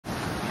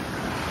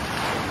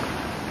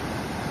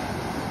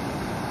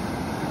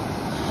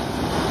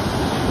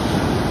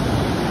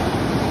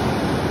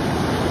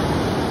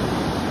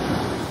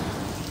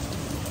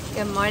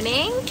Good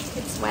morning.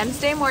 It's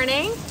Wednesday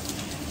morning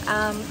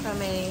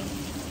from a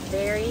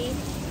very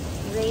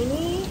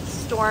rainy,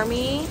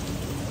 stormy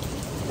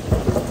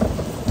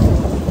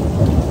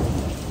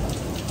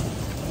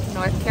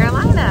North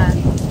Carolina.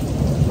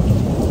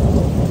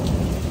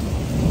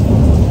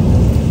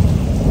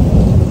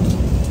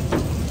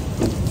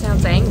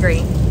 Sounds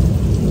angry.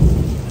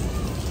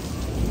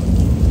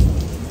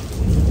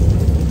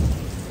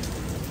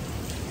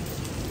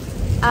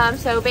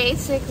 So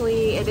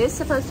basically it is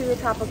supposed to be a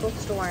tropical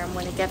storm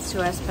when it gets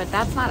to us, but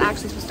that's not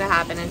actually supposed to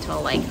happen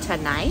until like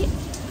tonight.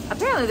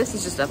 Apparently this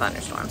is just a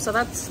thunderstorm, so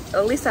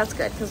at least that's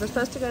good, because we're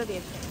supposed to go to the,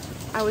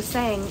 I was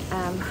saying,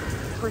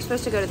 we're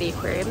supposed to go to the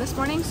aquarium this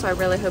morning, so I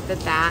really hope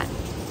that that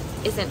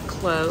isn't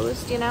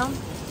closed, you know,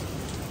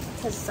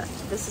 because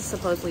this is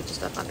supposedly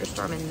just a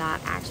thunderstorm and not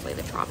actually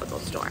the tropical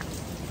storm.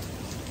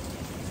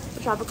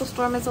 The tropical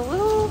storm is a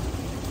little...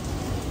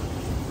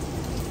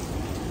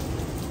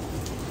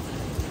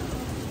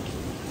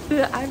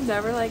 I've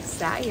never like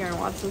sat here and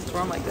watched a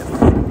storm like this.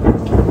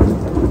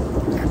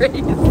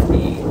 Crazy.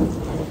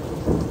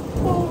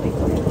 Holy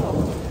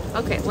cow.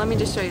 Okay, let me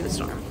just show you the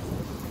storm.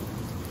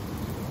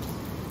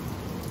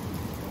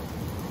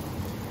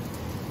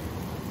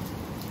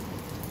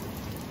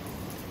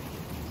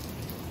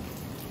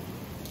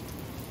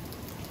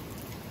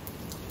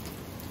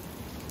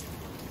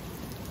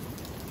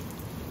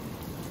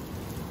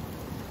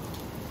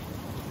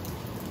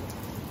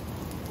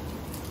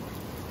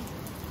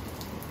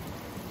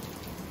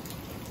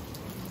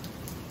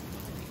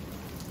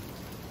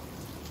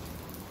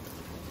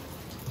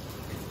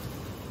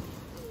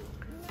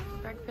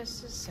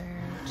 Breakfast is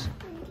served,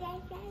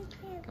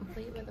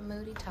 complete with a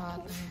moody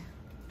toddler.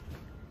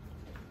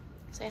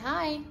 Say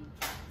hi.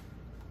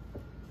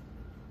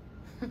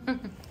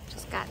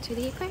 Just got to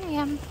the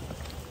aquarium.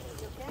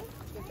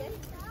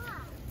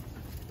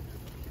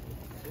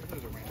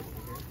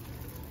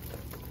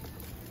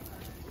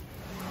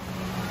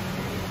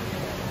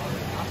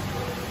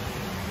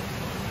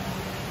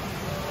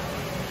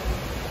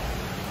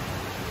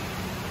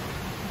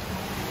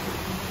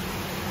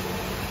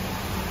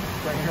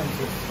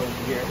 So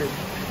weird.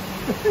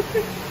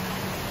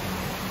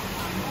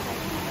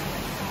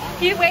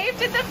 He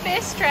waved at the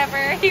fish,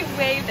 Trevor. He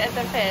waved at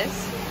the fish.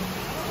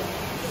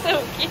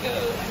 So cute.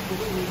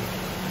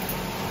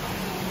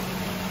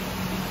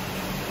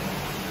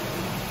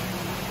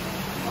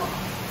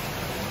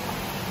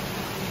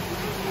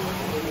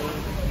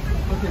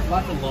 Look, there's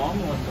lots of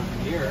long ones over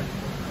here.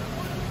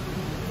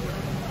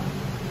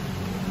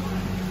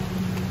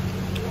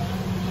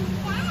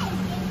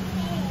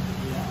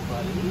 Yeah,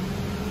 buddy.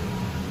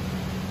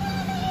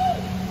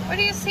 What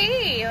do you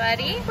see,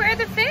 Letty? Where are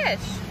the fish?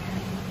 See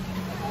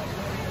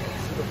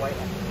the white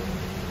one?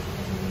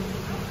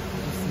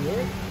 You see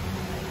it?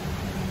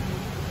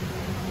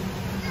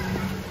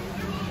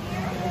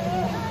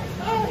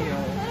 Not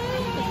real.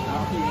 It's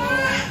not real.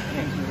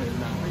 Andrew is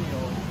not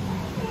real.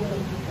 Hey,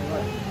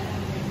 look.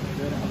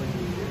 Good, how about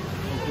you?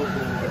 Good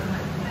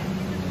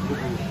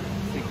boy.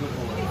 Say good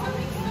boy.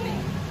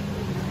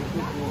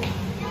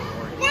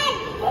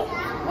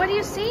 What do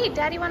you see?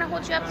 Daddy, want to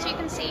hold you up so you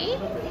can see?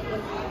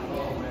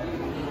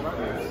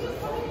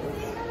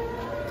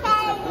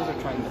 Those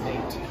are trying to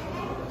mate.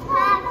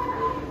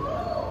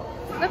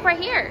 Look right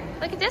here.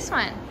 Look at this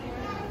one.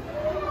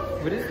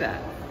 What is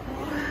that?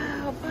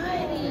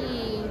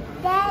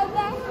 Wow,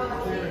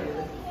 buddy.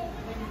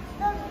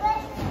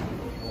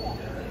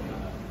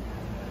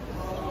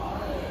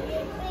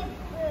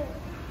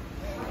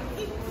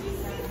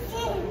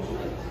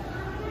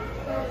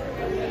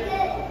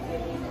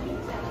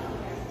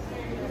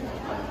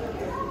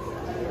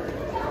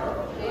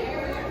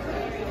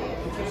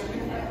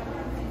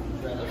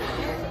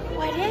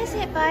 What is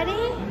it, buddy?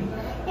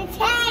 It's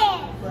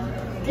hair.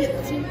 We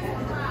haven't seen yet.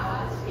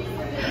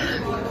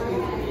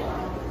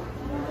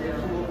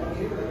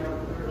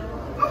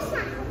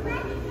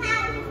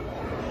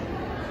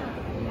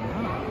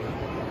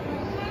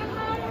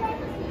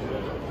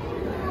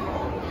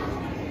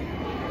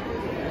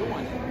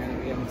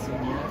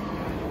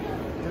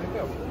 Where'd it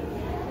go?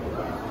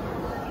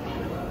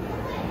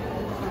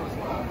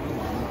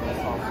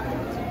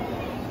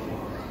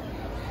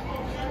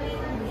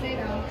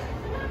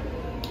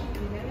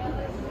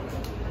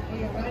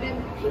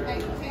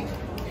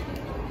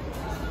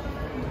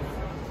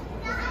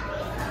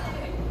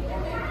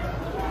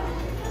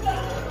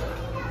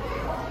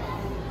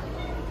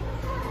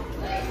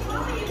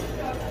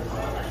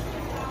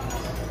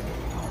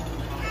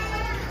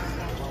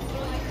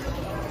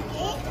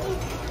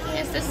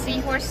 Is the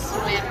seahorse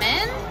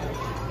swimming?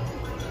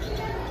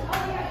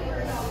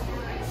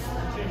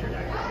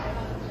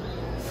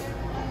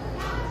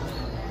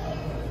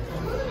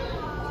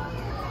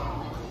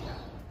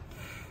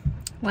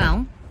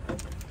 Well,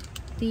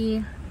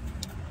 the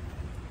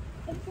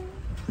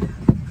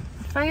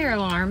fire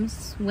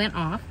alarms went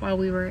off while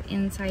we were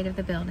inside of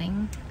the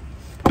building.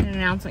 An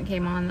announcement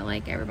came on that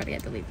like everybody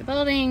had to leave the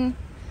building.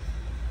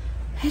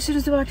 I should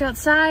have walked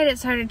outside. It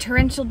started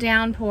torrential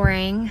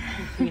downpouring.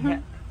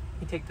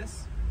 You take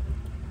this?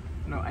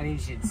 No, I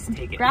need you to just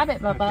take it. Grab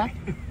it, Bubba.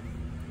 Okay.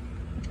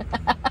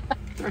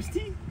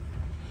 Thirsty?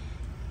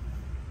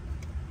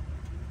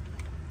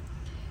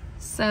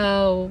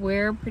 So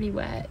we're pretty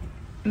wet.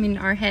 I mean,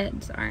 our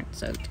heads aren't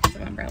soaked because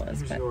of umbrellas,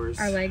 Here's but yours.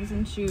 our legs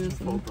and shoes.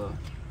 Fold And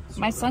the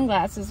my stroller.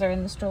 sunglasses are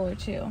in the stroller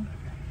too.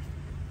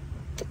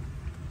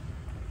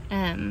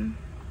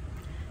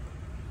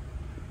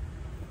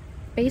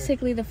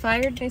 Basically they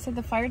said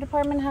the fire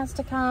department has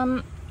to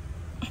come.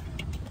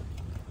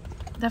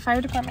 The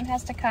fire department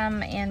has to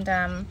come and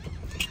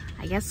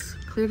I guess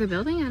clear the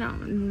building.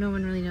 No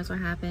one really knows what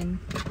happened.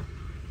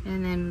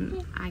 And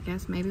then I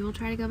guess maybe we'll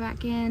try to go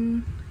back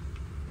in.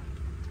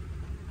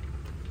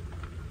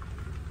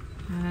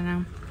 I don't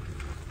know.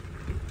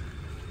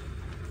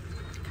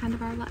 Kind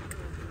of our luck.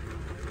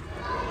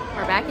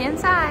 We're back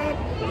inside.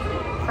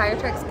 Fire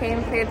trucks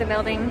came, cleared the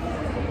building,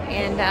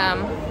 and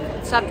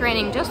it stopped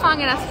raining just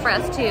long enough for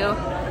us to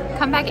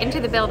come back into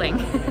the building.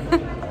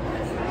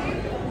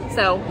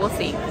 So we'll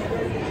see.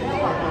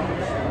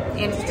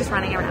 And she's just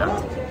running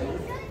around.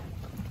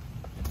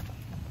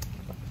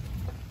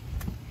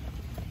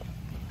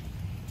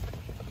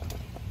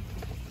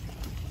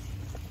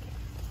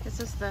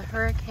 This is the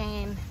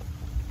hurricane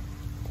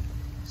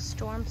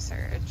storm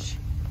surge.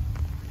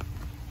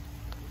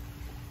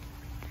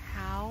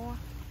 How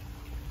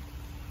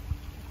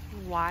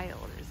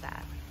wild is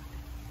that?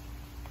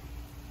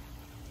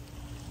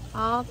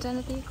 All done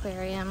at the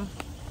aquarium.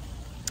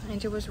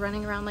 Andrew was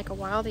running around like a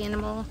wild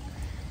animal,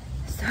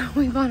 so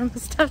we bought him a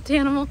stuffed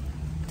animal.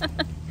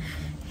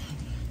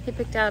 He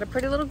picked out a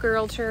pretty little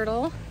girl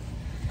turtle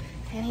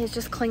and he's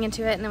just clinging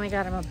to it, and then we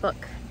got him a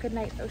book,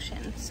 Goodnight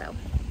Ocean. So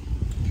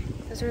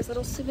those are his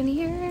little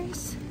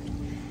souvenirs.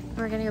 And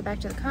we're gonna go back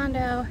to the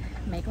condo,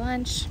 make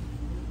lunch,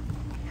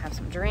 have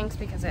some drinks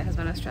because it has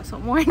been a stressful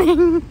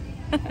morning.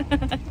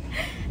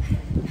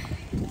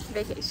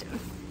 Vacation.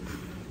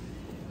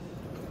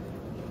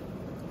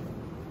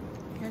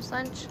 Here's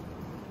lunch.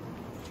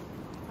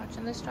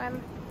 Watching the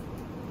storm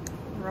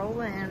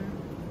roll in.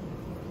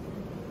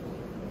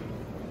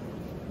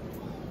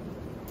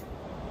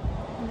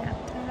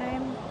 Nap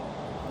time,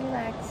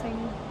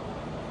 relaxing.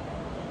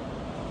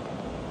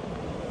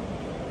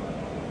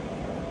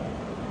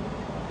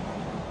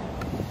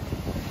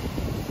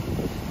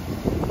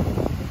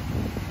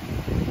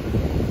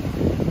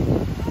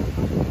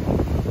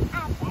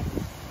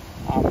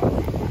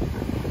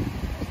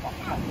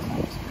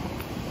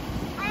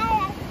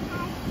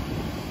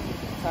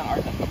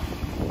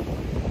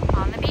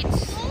 On the beach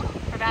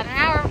for about an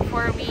hour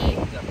before we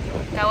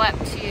go up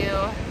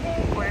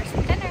to order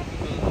some dinner.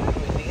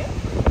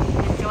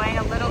 Enjoying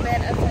a little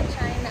bit of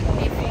sunshine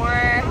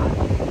before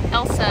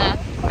Elsa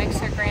makes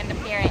her grand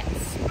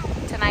appearance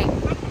tonight.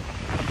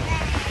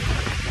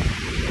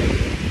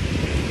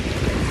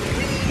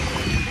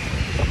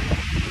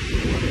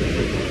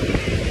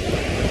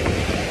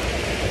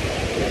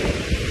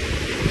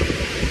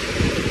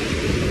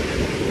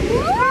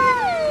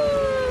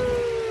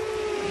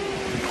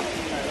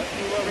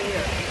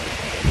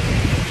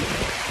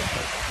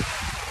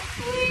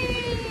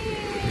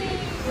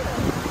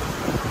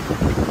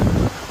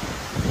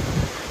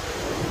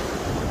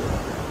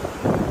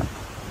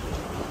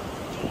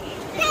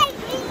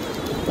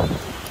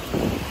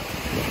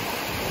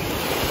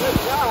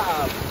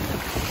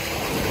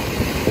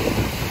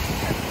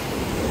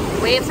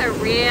 Waves are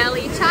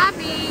really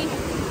choppy.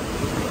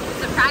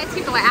 Surprised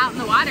people are out in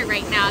the water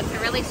right now. It's a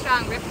really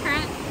strong rip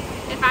current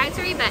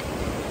advisory, but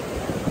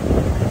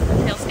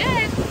feels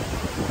good.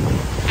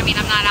 I mean,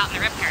 I'm not out in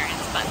the rip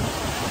currents, but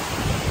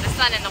the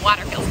sun in the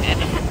water feels good.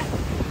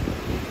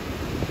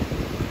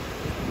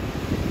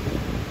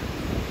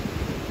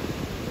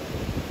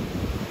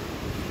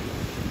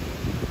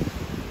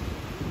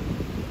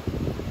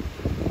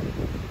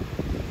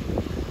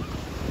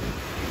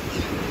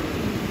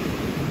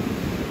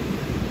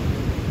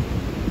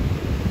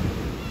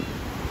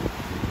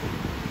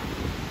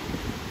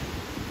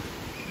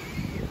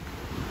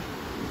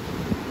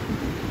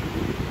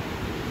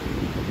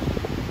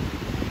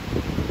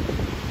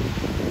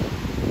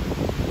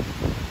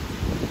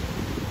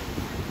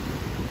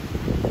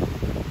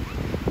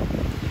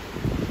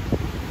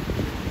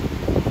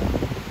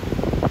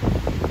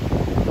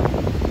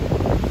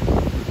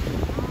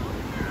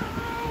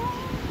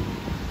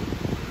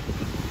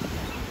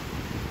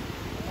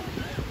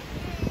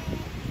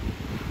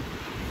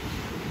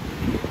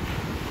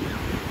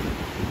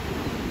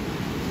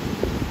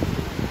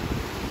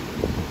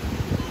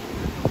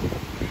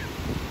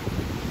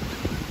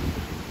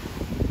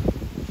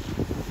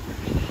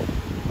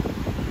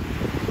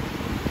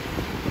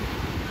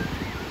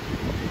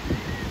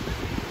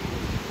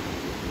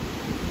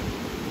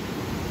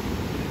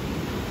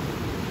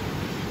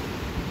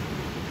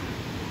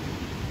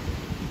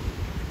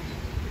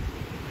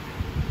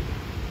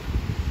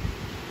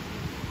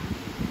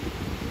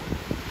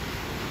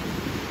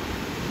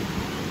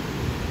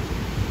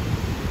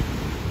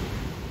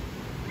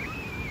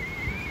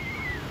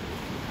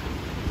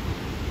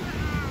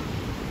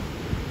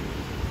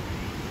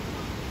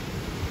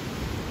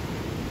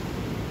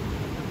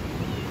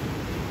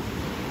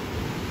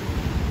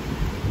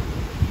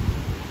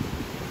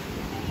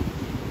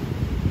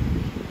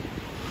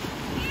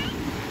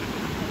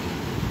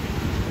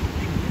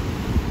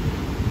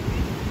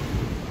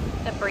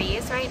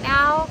 breeze right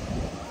now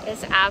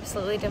is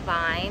absolutely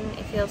divine.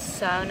 It feels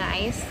so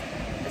nice.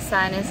 The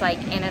sun is like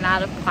in and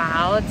out of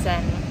clouds,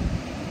 and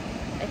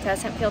it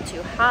doesn't feel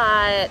too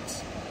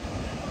hot.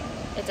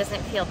 It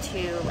doesn't feel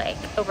too like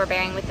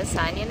overbearing with the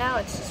sun, you know?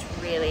 It's just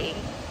really,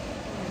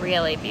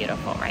 really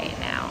beautiful right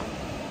now.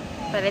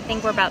 But I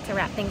think we're about to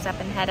wrap things up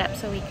and head up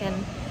so we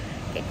can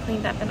get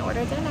cleaned up and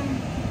order dinner.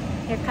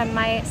 Here come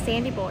my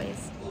Sandy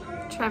boys.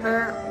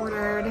 Trevor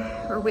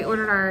we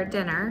ordered our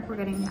dinner. We're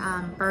getting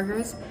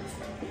burgers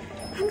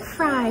and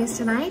fries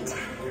tonight.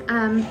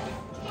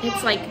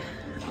 It's like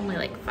only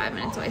like 5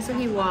 minutes away, so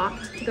he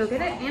walked to go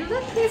get it, and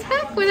look, he's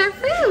back with our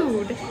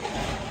food.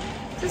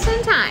 Just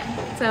in time,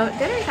 so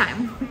dinner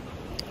time.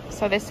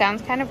 So this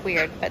sounds kind of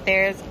weird, but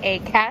there's a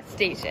gas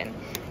station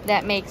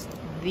that makes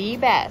the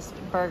best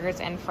burgers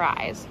and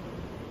fries.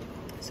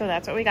 So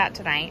that's what we got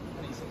tonight.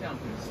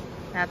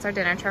 That's our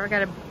dinner. Trevor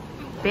got a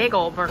big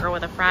old burger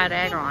with a fried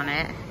egg on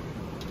it.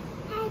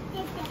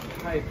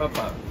 Hi,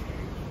 Papa.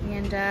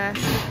 And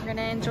we're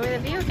gonna enjoy the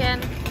view again.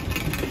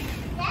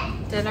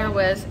 Dinner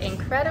was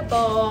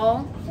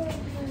incredible.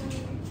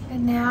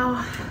 And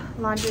now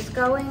laundry's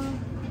going,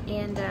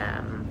 and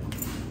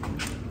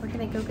we're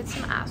gonna go get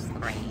some ice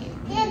cream.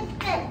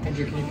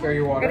 Andrew, can you carry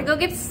your water? We're gonna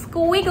go get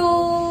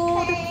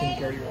squiggled. Can you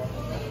carry your water?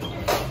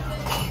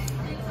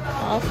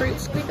 All fruit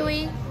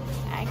squiggly.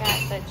 I got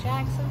the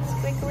Jackson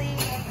squiggly.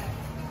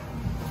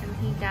 And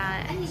he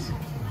got...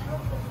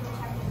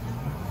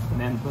 And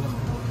then put them.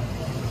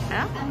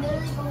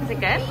 Oh? Is it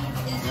good?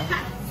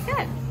 Yeah.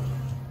 Good.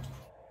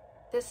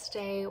 This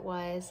day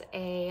was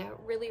a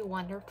really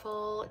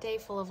wonderful day,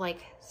 full of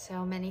like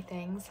so many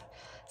things.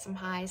 Some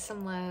highs,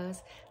 some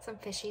lows, some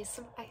fishies,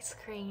 some ice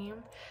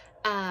cream.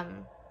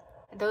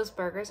 Those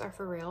burgers are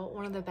for real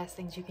one of the best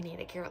things you can eat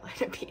at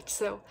Carolina Beach,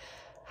 so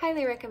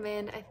highly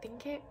recommend. I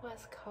think it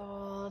was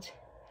called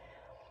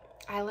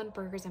Island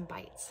Burgers and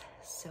Bites.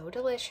 So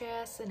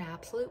delicious, an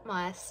absolute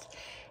must.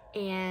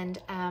 And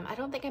I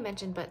don't think I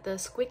mentioned, but the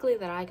squiggly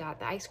that I got,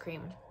 the ice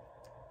cream,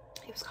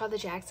 it was called the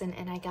Jackson,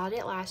 and I got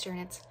it last year,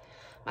 and it's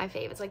my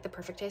fave. It's like the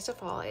perfect taste of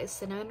fall. It's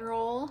cinnamon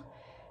roll,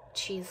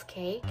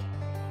 cheesecake,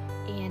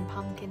 and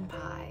pumpkin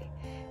pie,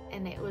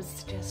 and it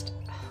was just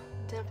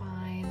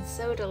divine,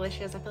 so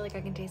delicious. I feel like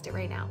I can taste it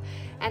right now.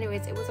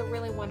 Anyways, it was a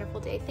really wonderful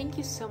day. Thank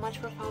you so much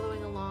for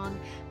following along.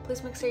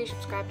 Please make sure you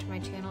subscribe to my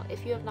channel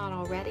if you have not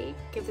already.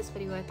 Give this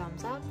video a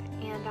thumbs up,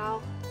 and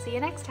I'll see you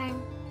next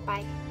time.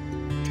 Bye.